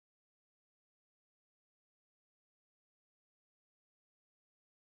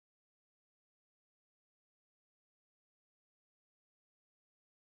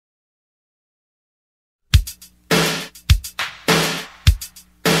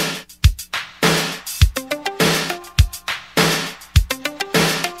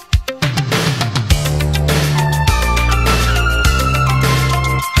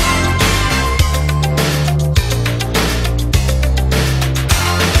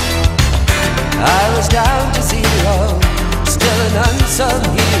I was down to zero, still an unsung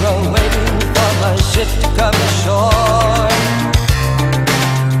hero, waiting for my ship to come ashore.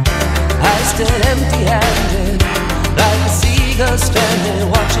 I stood empty-handed, like a seagull stranded,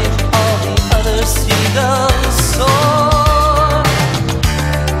 watching all the other seagulls soar.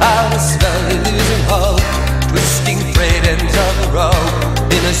 I was slowly losing hope, twisting frayed ends of a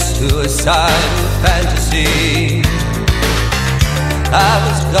rope in a suicidal fantasy. I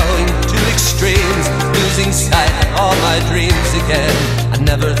was going to extremes, losing sight of all my dreams again. I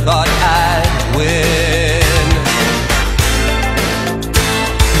never thought I'd win.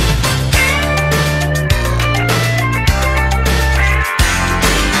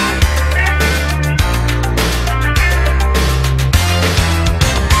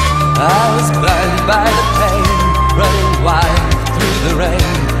 I was blinded by the pain, running wild through the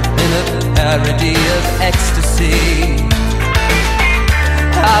rain in a parody of ecstasy.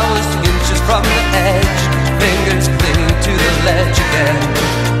 I was inches from the edge, fingers clinging to the ledge again.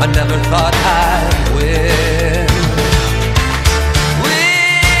 I never thought I'd win.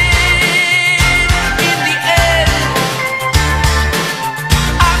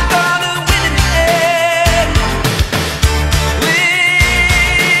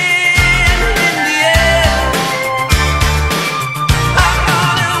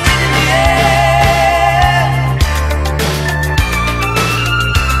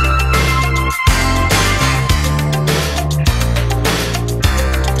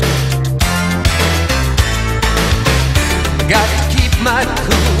 Got to keep my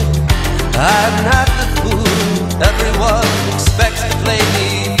cool, I'm not the fool everyone expects to play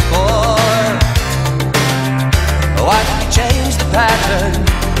me for. Oh, I can change the pattern,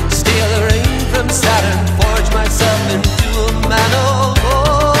 steal a ring from Saturn, forge myself into a man of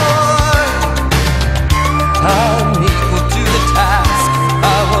war. I'm equal to the task,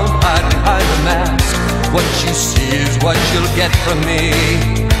 I won't hide behind a mask. What you see is what you'll get from me.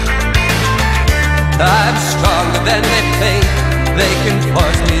 I'm stronger than they think, they can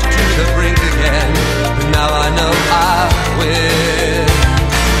force me to the brink again, but now I know I will.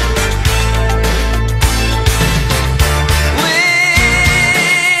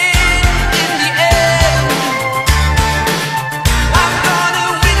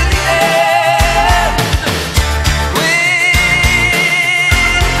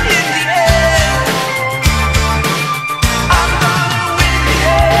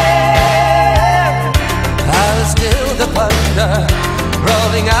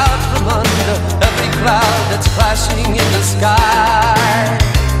 Rolling out from under every cloud that's flashing in the sky.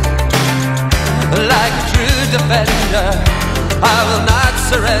 Like a true defender, I will not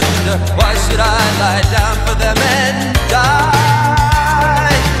surrender. Why should I lie down for them and die?